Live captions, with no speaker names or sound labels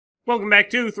Welcome back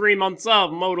to 3 months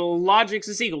of Modal Logic,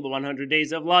 a sequel to 100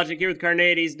 Days of Logic here with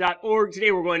Carneades.org.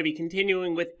 Today we're going to be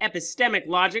continuing with epistemic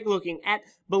logic, looking at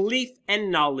belief and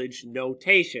knowledge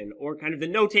notation, or kind of the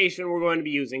notation we're going to be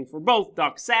using for both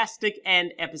doxastic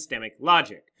and epistemic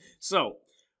logic. So,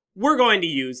 we're going to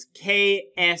use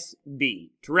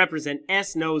KSB to represent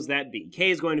S knows that B.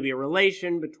 K is going to be a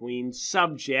relation between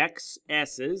subjects,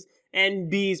 S's, and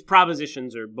B's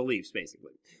propositions or beliefs,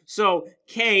 basically. So,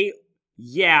 K,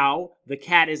 Yao, the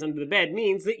cat is under the bed,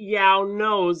 means that Yao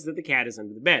knows that the cat is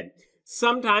under the bed.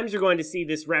 Sometimes you're going to see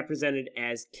this represented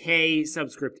as K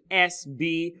subscript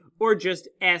SB or just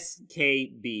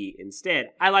SKB instead.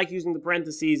 I like using the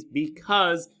parentheses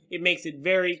because it makes it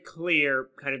very clear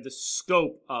kind of the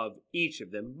scope of each of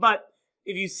them. But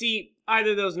if you see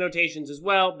either of those notations as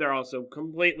well, they're also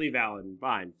completely valid and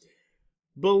fine.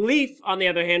 Belief, on the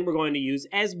other hand, we're going to use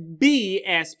as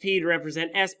BSP to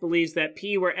represent S believes that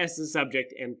P where S is a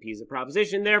subject and P is a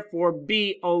proposition. Therefore,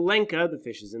 B Olenka, the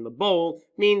fish is in the bowl,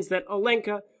 means that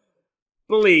Olenka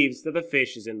believes that the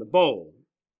fish is in the bowl.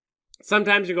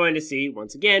 Sometimes you're going to see,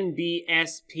 once again,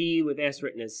 BSP with S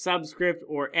written as subscript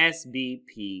or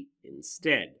SBP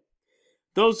instead.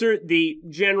 Those are the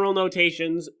general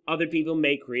notations. Other people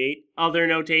may create other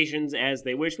notations as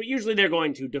they wish, but usually they're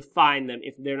going to define them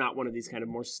if they're not one of these kind of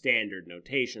more standard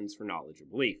notations for knowledge or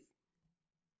belief.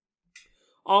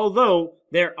 Although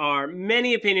there are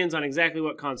many opinions on exactly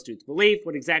what constitutes belief,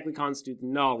 what exactly constitutes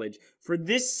knowledge, for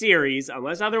this series,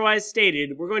 unless otherwise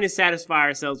stated, we're going to satisfy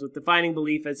ourselves with defining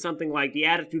belief as something like the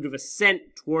attitude of assent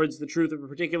towards the truth of a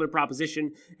particular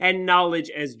proposition and knowledge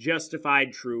as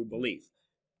justified true belief.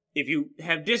 If you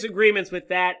have disagreements with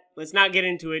that, let's not get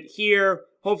into it here.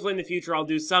 Hopefully in the future I'll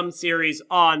do some series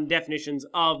on definitions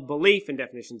of belief and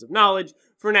definitions of knowledge.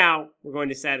 For now, we're going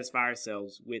to satisfy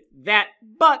ourselves with that,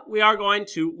 but we are going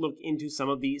to look into some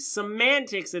of the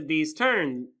semantics of these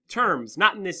terms,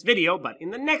 not in this video, but in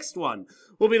the next one.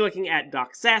 We'll be looking at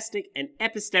doxastic and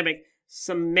epistemic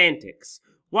semantics.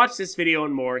 Watch this video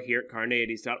and more here at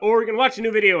Carneades.org, and watch a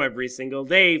new video every single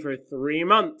day for 3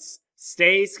 months.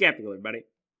 Stay skeptical, everybody.